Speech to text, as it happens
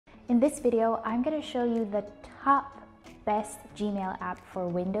In this video, I'm going to show you the top best Gmail app for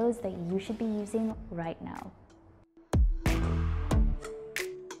Windows that you should be using right now.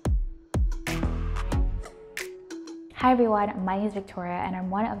 Hi everyone, my name is Victoria and I'm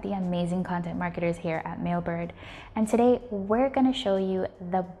one of the amazing content marketers here at Mailbird. And today we're going to show you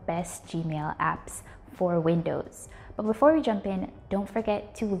the best Gmail apps for Windows. But before we jump in, don't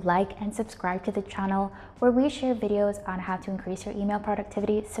forget to like and subscribe to the channel where we share videos on how to increase your email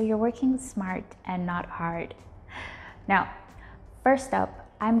productivity so you're working smart and not hard. Now, first up,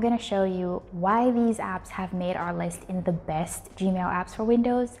 I'm going to show you why these apps have made our list in the best Gmail apps for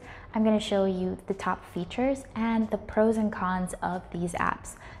Windows. I'm going to show you the top features and the pros and cons of these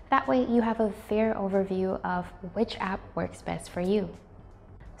apps. That way you have a fair overview of which app works best for you.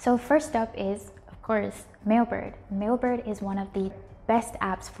 So first up is, of course, Mailbird. Mailbird is one of the best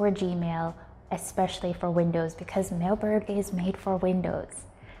apps for Gmail, especially for Windows, because Mailbird is made for Windows.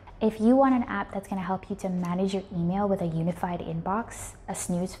 If you want an app that's going to help you to manage your email with a unified inbox, a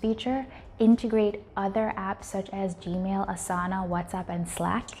snooze feature, integrate other apps such as Gmail, Asana, WhatsApp, and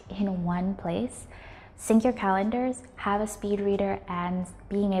Slack in one place, sync your calendars, have a speed reader, and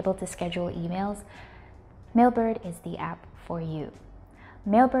being able to schedule emails, Mailbird is the app for you.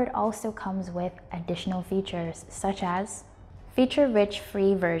 Mailbird also comes with additional features such as feature-rich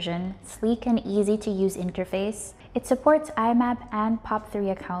free version, sleek and easy to use interface. It supports IMAP and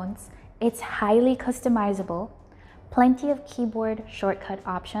POP3 accounts. It's highly customizable, plenty of keyboard shortcut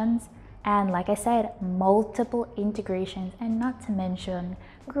options, and like I said, multiple integrations, and not to mention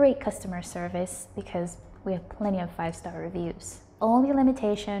great customer service because we have plenty of 5-star reviews. Only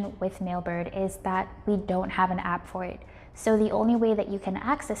limitation with Mailbird is that we don't have an app for it. So the only way that you can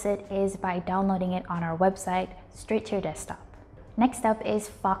access it is by downloading it on our website straight to your desktop. Next up is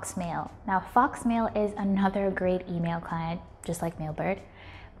Foxmail. Now, Foxmail is another great email client, just like Mailbird,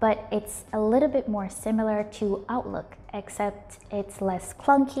 but it's a little bit more similar to Outlook, except it's less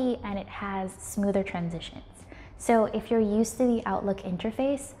clunky and it has smoother transitions. So if you're used to the Outlook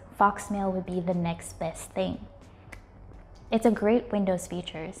interface, Foxmail would be the next best thing. It's a great Windows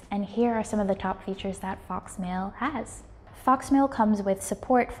features, and here are some of the top features that Foxmail has. Foxmail comes with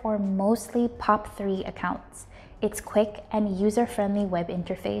support for mostly POP3 accounts. It's quick and user-friendly web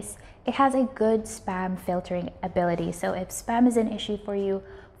interface. It has a good spam filtering ability, so if spam is an issue for you,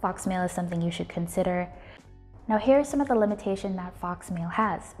 Foxmail is something you should consider. Now here are some of the limitations that Foxmail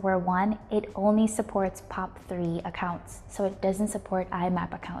has, where one, it only supports POP3 accounts, so it doesn't support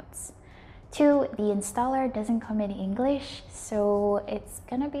IMAP accounts. Two, the installer doesn't come in English, so it's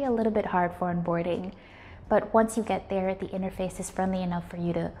gonna be a little bit hard for onboarding. But once you get there, the interface is friendly enough for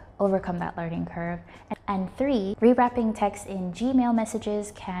you to overcome that learning curve. And three, rewrapping text in Gmail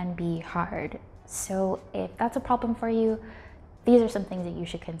messages can be hard. So if that's a problem for you, these are some things that you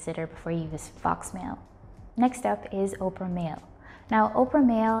should consider before you use Foxmail. Next up is Opera Mail. Now, Opera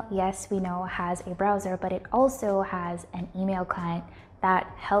Mail, yes, we know has a browser, but it also has an email client that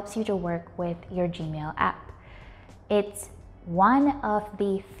helps you to work with your Gmail app. It's one of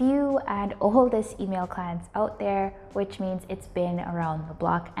the few and oldest email clients out there, which means it's been around the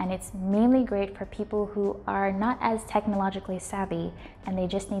block, and it's mainly great for people who are not as technologically savvy and they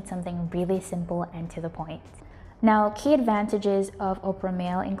just need something really simple and to the point. Now, key advantages of Opera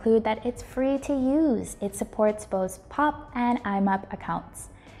Mail include that it's free to use. It supports both POP and IMAP accounts.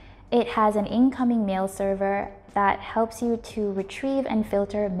 It has an incoming mail server that helps you to retrieve and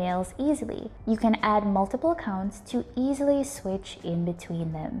filter mails easily. You can add multiple accounts to easily switch in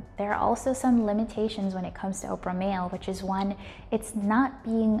between them. There are also some limitations when it comes to Opera Mail, which is one, it's not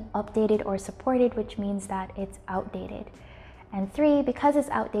being updated or supported, which means that it's outdated. And three, because it's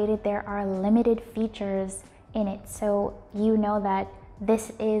outdated, there are limited features in it, so you know that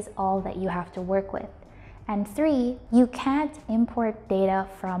this is all that you have to work with. And three, you can't import data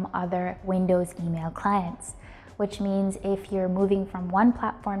from other Windows email clients, which means if you're moving from one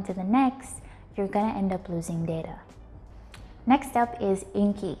platform to the next, you're gonna end up losing data. Next up is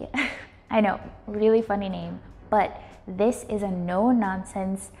Inky. I know, really funny name, but this is a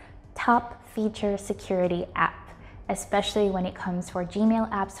no-nonsense top feature security app, especially when it comes for Gmail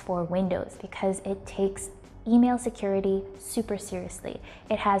apps for Windows, because it takes email security super seriously.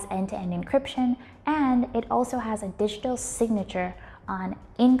 It has end-to-end encryption, and it also has a digital signature on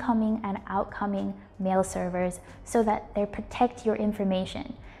incoming and outgoing mail servers so that they protect your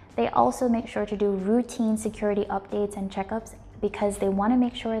information. They also make sure to do routine security updates and checkups because they want to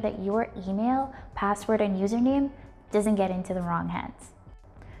make sure that your email, password, and username doesn't get into the wrong hands.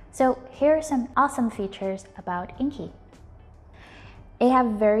 So here are some awesome features about Inky. They have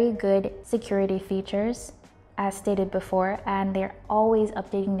very good security features. as stated before, and they're always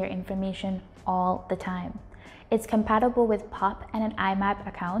updating their information all the time. It's compatible with POP and an IMAP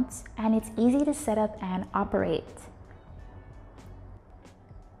accounts, and it's easy to set up and operate.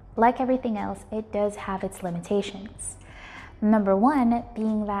 Like everything else, it does have its limitations. Number one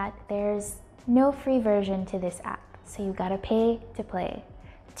being that there's no free version to this app, so you gotta pay to play.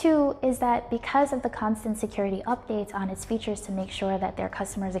 Two is that because of the constant security updates on its features to make sure that their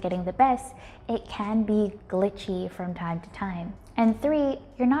customers are getting the best, it can be glitchy from time to time. And three,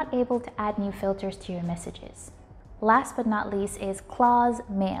 you're not able to add new filters to your messages. Last but not least is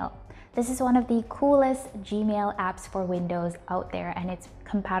Foxmail. This is one of the coolest Gmail apps for Windows out there, and it's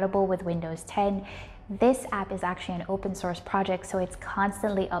compatible with Windows 10. This app is actually an open source project, so it's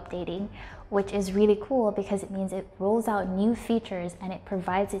constantly updating, which is really cool because it means it rolls out new features and it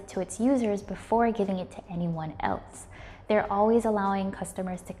provides it to its users before giving it to anyone else. They're always allowing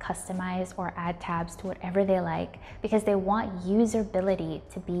customers to customize or add tabs to whatever they like because they want usability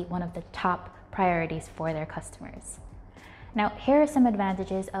to be one of the top priorities for their customers. Now, here are some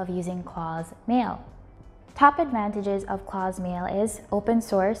advantages of using Foxmail. Top advantages of Foxmail is open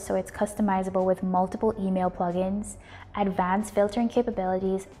source, so it's customizable with multiple email plugins, advanced filtering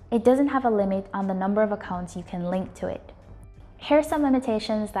capabilities. It doesn't have a limit on the number of accounts you can link to it. Here are some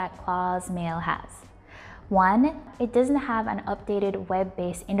limitations that Foxmail has. One, it doesn't have an updated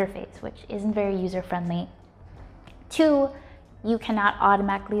web-based interface, which isn't very user-friendly. Two, you cannot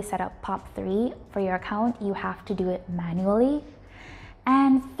automatically set up POP3 for your account. You have to do it manually.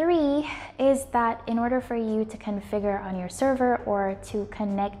 And three is that in order for you to configure on your server or to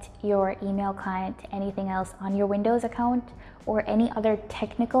connect your email client to anything else on your Windows account or any other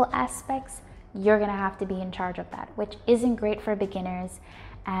technical aspects, you're gonna have to be in charge of that, which isn't great for beginners,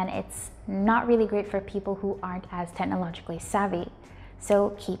 and it's not really great for people who aren't as technologically savvy.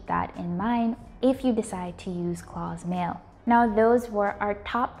 So keep that in mind if you decide to use Foxmail. Now, those were our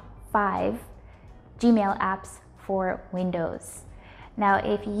top 5 Gmail apps for Windows. Now,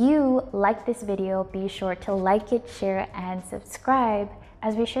 if you like this video, be sure to like it, share, and subscribe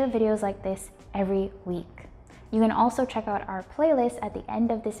as we share videos like this every week. You can also check out our playlist at the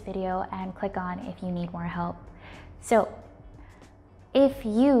end of this video and click on if you need more help. So, if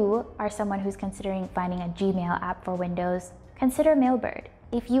you are someone who's considering finding a Gmail app for Windows, consider Mailbird.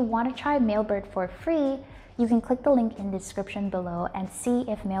 If you want to try Mailbird for free, you can click the link in the description below and see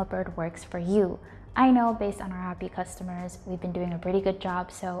if Mailbird works for you. I know based on our happy customers, we've been doing a pretty good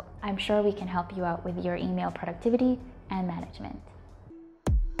job, so I'm sure we can help you out with your email productivity and management.